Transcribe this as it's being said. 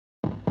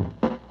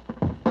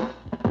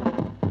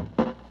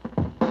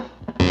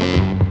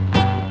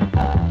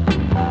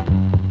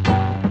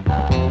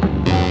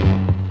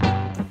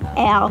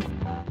Ow.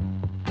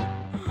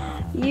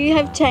 You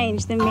have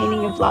changed the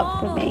meaning of love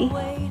for me.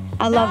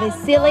 Our love is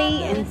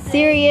silly and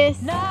serious,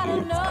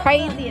 and it's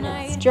crazy and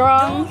it's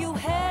strong.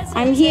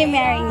 I'm here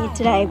marrying you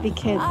today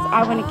because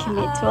I want to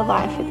commit to a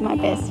life with my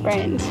best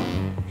friend.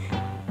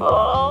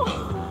 Oh,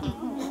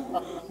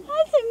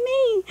 that's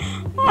me.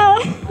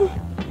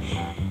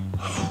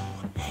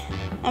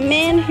 A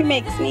man who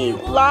makes me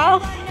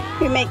laugh,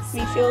 who makes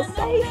me feel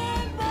safe,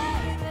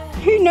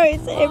 who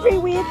knows every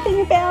weird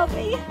thing about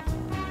me.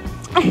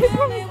 I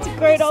promise to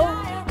grow old.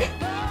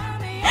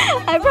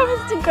 I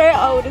promise to grow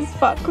old as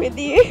fuck with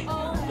you.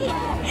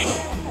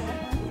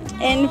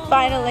 And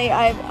finally,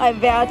 I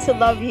vow to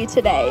love you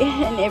today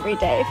and every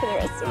day for the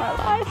rest of my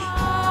life.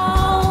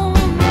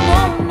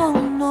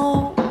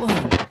 No.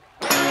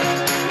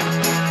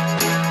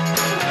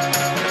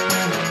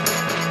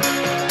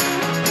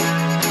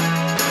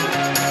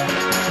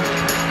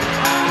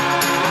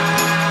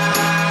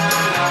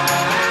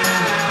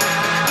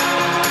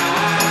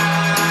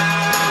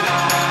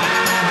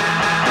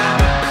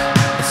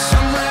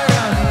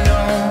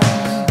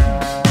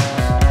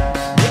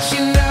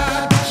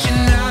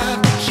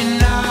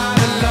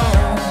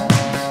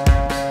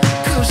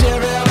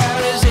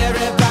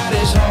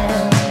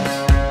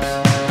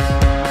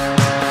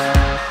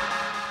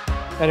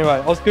 Anyway,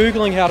 I was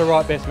Googling how to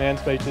write best man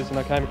speeches and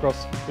I came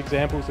across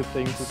examples of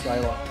things that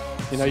say like,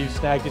 you know, you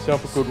snagged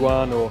yourself a good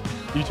one, or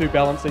you two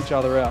balance each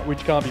other out, which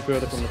can't be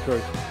further from the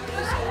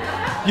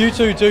truth. You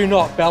two do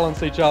not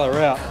balance each other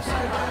out.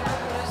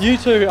 You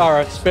two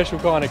are a special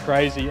kind of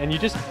crazy and you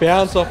just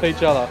bounce off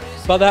each other.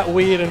 But that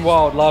weird and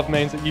wild love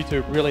means that you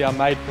two really are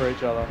made for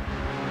each other.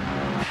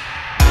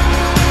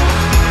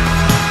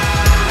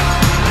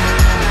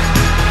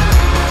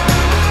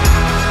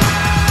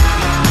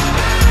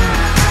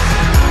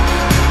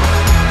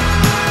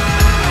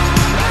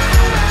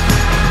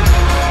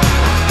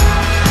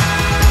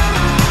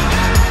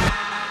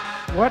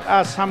 What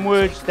are some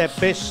words that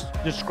best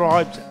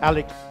describes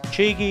Alex?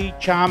 Cheeky,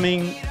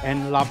 charming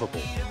and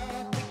lovable.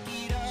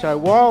 So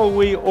while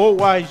we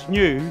always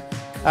knew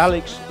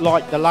Alex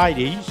liked the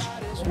ladies,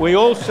 we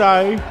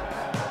also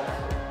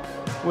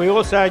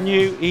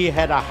knew he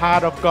had a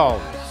heart of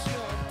gold.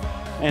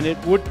 And it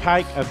would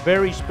take a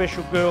very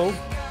special girl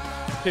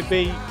to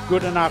be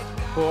good enough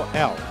for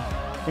Al.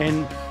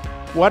 And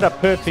what a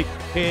perfect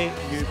pair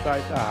you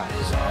both are.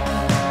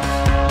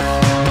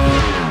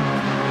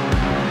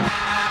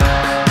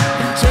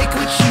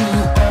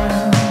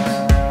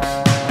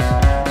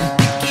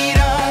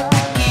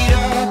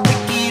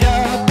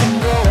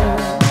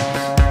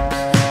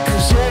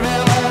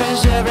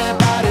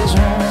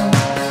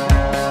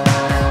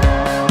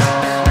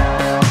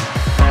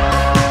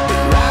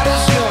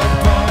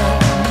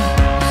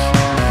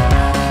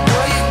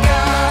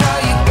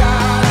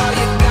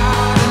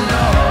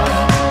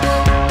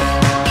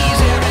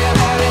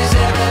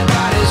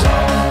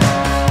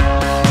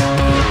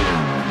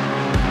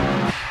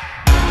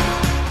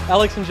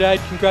 Alex and Jade,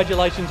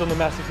 congratulations on the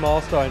massive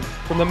milestone.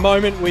 From the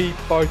moment we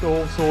both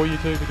all saw you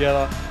two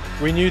together,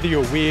 we knew that you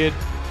were weird,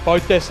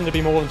 both destined to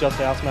be more than just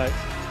housemates.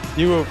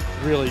 You were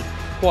really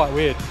quite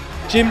weird.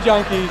 Gym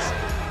junkies,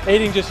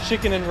 eating just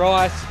chicken and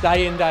rice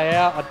day in, day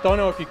out. I don't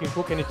know if you can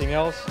cook anything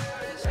else.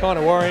 It's kind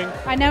of worrying.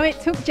 I know it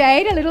took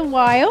Jade a little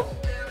while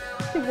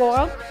to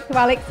warm to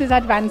Alex's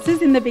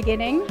advances in the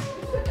beginning.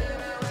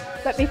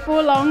 But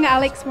before long,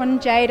 Alex won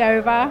Jade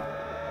over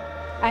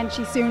and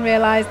she soon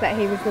realised that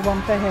he was the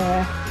one for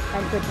her.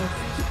 Thank goodness.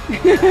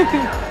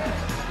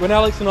 When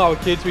Alex and I were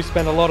kids, we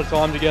spent a lot of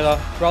time together,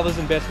 brothers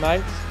and best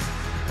mates.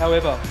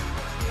 However,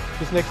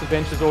 this next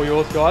adventure's all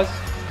yours, guys.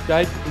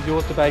 Jade is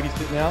yours to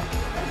babysit now.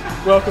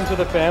 Welcome to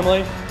the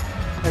family,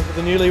 and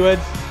for the newlyweds,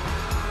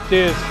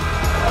 cheers.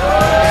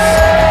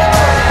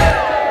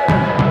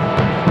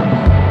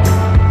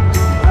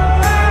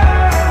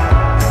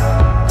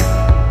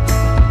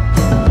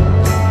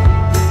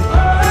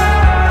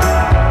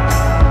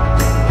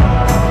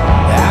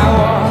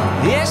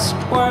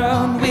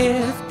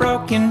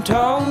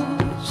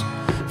 Toes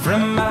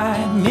from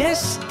my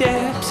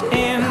missteps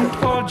and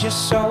told your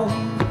souls.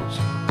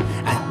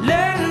 I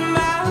learned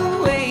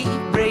my way,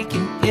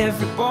 breaking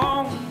every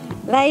bone.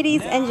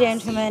 Ladies and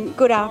gentlemen,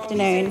 good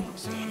afternoon.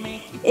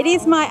 It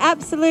is my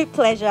absolute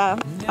pleasure,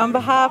 on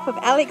behalf of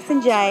Alex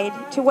and Jade,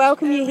 to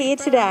welcome you here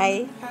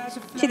today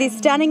to this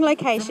stunning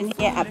location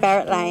here at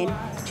Barrett Lane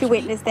to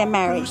witness their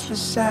marriage.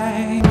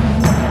 I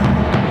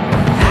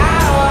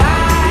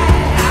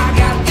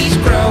got these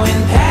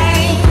growing pains.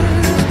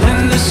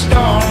 The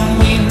storm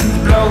wind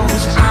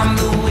blows, I'm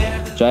the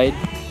winner. Jade,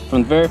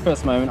 from the very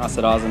first moment I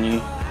set eyes on you,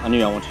 I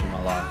knew I wanted you in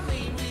my life.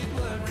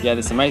 You had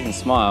this amazing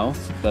smile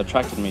that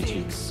attracted me to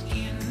you.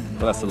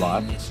 But that's a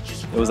lie.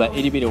 It was that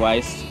itty bitty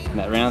waist and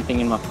that round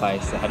thing in my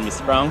face that had me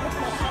sprung.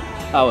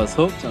 I was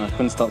hooked and I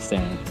couldn't stop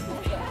staring.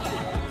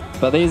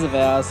 But these are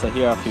vows, so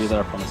here are a few that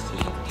I promised to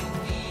you.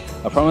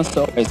 I promise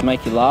to always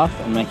make you laugh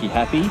and make you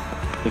happy,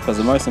 because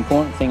the most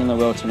important thing in the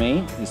world to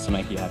me is to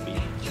make you happy.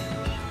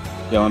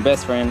 You're my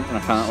best friend and I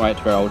can't wait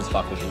to grow old as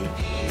fuck with you.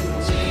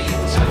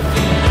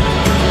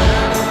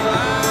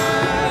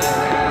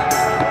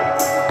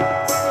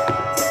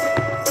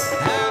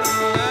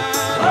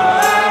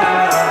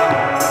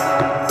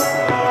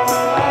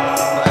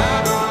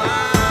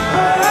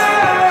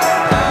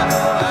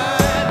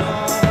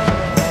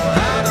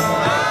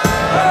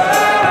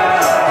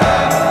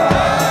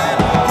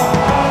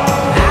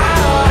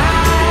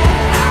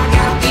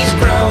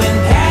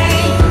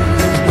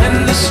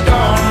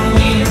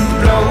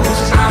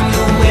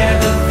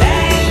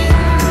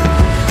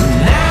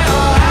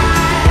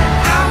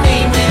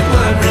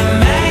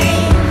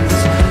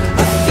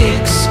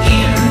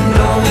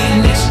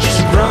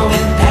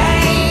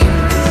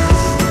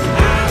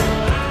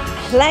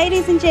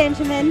 Ladies and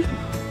gentlemen,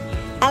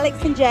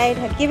 Alex and Jade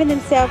have given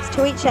themselves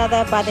to each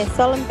other by their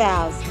solemn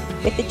vows,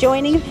 with the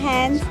joining of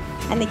hands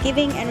and the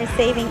giving and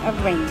receiving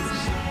of rings.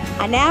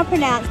 I now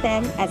pronounce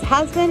them as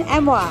husband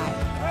and wife.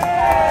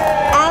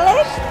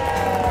 Alex,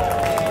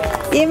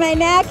 you may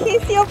now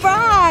kiss your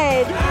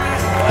bride.